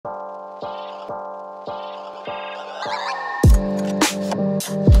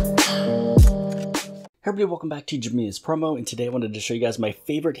Hey everybody, welcome back to Jimmy's Promo, and today I wanted to show you guys my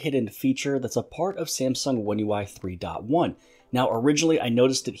favorite hidden feature that's a part of Samsung One UI 3.1. Now, originally I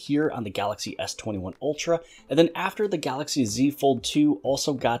noticed it here on the Galaxy S21 Ultra, and then after the Galaxy Z Fold 2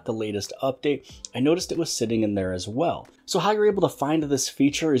 also got the latest update, I noticed it was sitting in there as well. So how you're able to find this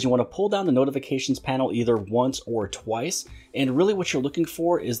feature is you want to pull down the notifications panel either once or twice, and really what you're looking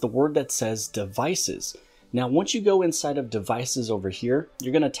for is the word that says devices. Now, once you go inside of devices over here,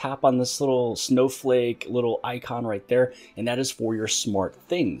 you're going to tap on this little snowflake little icon right there, and that is for your smart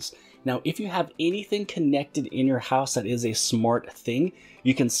things. Now, if you have anything connected in your house that is a smart thing,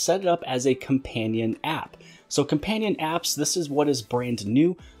 you can set it up as a companion app. So companion apps, this is what is brand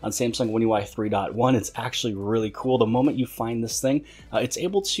new on Samsung One UI 3.1. It's actually really cool. The moment you find this thing, it's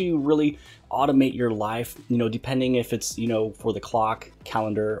able to really automate your life, depending if it's, for the clock,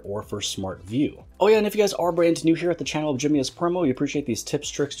 calendar, or for Smart View. Oh yeah, and if you guys are brand new here at the channel of Jimmy's Promo, we appreciate these tips,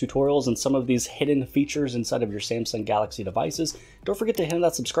 tricks, tutorials, and some of these hidden features inside of your Samsung Galaxy devices. Don't forget to hit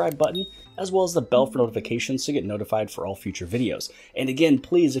that subscribe button, as well as the bell for notifications to get notified for all future videos. And again,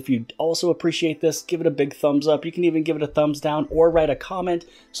 please, if you also appreciate this, give it a big thumbs up. You can even give it a thumbs down or write a comment,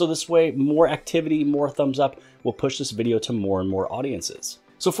 so this way more activity, more thumbs up will push this video to more and more audiences.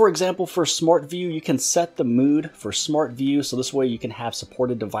 So for example, for Smart View, you can set the mood for Smart View. So this way you can have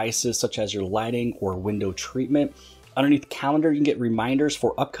supported devices such as your lighting or window treatment. Underneath calendar, you can get reminders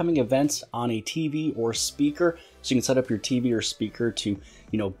for upcoming events on a TV or speaker. So you can set up your TV or speaker to,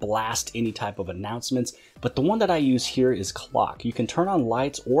 blast any type of announcements. But the one that I use here is clock. You can turn on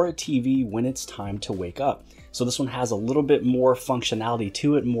lights or a TV when it's time to wake up. So this one has a little bit more functionality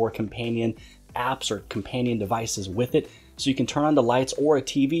to it, more companion apps or companion devices with it. So you can turn on the lights or a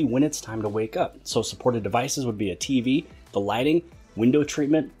TV when it's time to wake up. So supported devices would be a TV, the lighting, window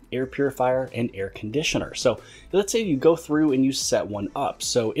treatment, air purifier, and air conditioner. So let's say you go through and you set one up.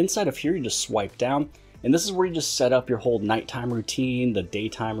 So inside of here, you just swipe down, and this is where you just set up your whole nighttime routine, the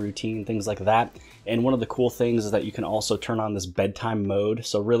daytime routine, things like that. And one of the cool things is that you can also turn on this bedtime mode.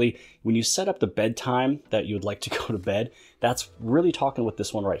 So really, when you set up the bedtime that you would like to go to bed, that's really talking with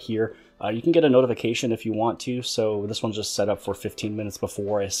this one right here. You can get a notification if you want to. So this one's just set up for 15 minutes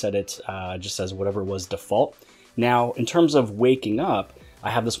before I set it, just as whatever was default. Now, in terms of waking up,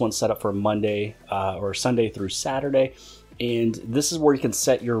 I have this one set up for Monday or Sunday through Saturday. And this is where you can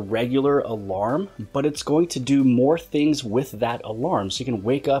set your regular alarm, but it's going to do more things with that alarm. So you can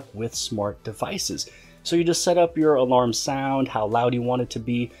wake up with smart devices. So you just set up your alarm sound, how loud you want it to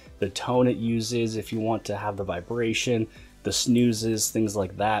be, the tone it uses, if you want to have the vibration, the snoozes, things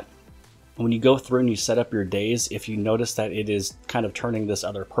like that. When you go through and you set up your days, if you notice that it is kind of turning this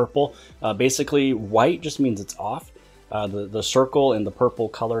other purple, basically white just means it's off. The circle and the purple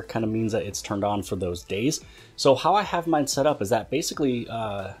color kind of means that it's turned on for those days. So how I have mine set up is that basically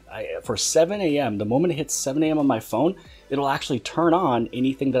for 7 a.m., the moment it hits 7 a.m. on my phone, it'll actually turn on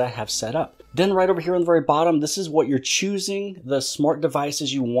anything that I have set up. Then right over here on the very bottom, this is what you're choosing, the smart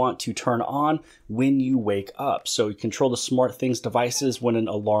devices you want to turn on when you wake up. So you control the smart things devices when an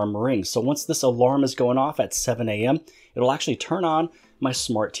alarm rings. So once this alarm is going off at 7 a.m., it'll actually turn on my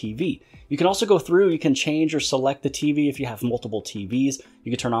smart TV. You can also go through, you can change or select the TV if you have multiple TVs.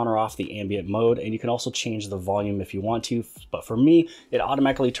 You can turn on or off the ambient mode, and you can also change the volume if you want to. But for me, it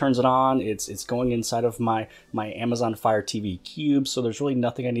automatically turns it on. It's going inside of my Amazon Fire TV Cube, so there's really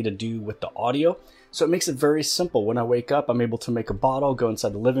nothing I need to do with the audio. So it makes it very simple. When I wake up, I'm able to make a bottle, go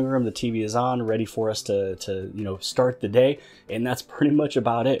inside the living room, the TV is on, ready for us to start the day, and that's pretty much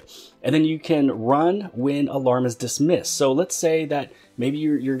about it. And then you can run when alarm is dismissed. So let's say that maybe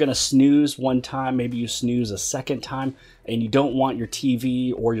you're gonna snooze one time, maybe you snooze a second time, and you don't want your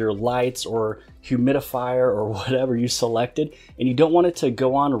TV or your lights or humidifier or whatever you selected, and you don't want it to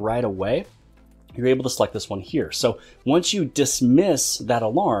go on right away, you're able to select this one here. So once you dismiss that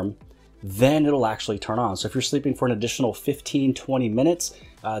alarm, then it'll actually turn on. So if you're sleeping for an additional 15-20 minutes,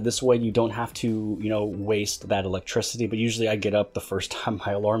 this way you don't have to, waste that electricity. But usually I get up the first time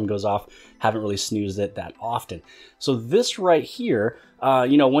my alarm goes off. Haven't really snoozed it that often. So this right here,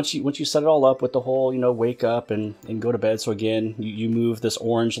 once you set it all up with the whole, wake up and go to bed. So again, you move this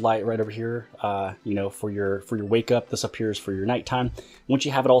orange light right over here, for your wake up. This appears for your nighttime. Once you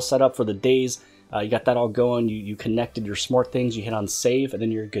have it all set up for the days, you got that all going, you connected your smart things, you hit on save, and then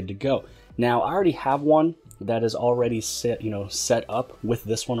you're good to go. Now, I already have one that is already set up with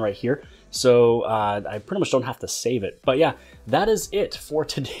this one right here. So I pretty much don't have to save it. But yeah, that is it for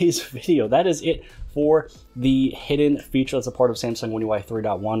today's video. That is it for the hidden feature that's a part of Samsung One UI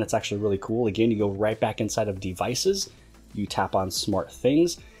 3.1. It's actually really cool. Again, you go right back inside of devices, you tap on smart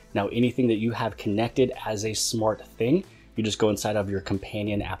things. Now, anything that you have connected as a smart thing, you just go inside of your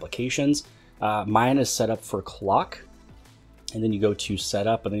companion applications. Mine is set up for clock, and then you go to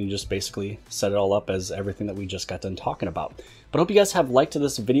setup, and then you just basically set it all up as everything that we just got done talking about. But I hope you guys have liked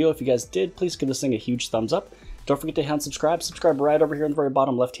this video. If you guys did, please give this thing a huge thumbs up. Don't forget to hit and subscribe. Subscribe right over here on the very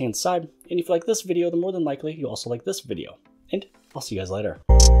bottom left-hand side. And if you like this video, then more than likely you'll also like this video. And I'll see you guys later.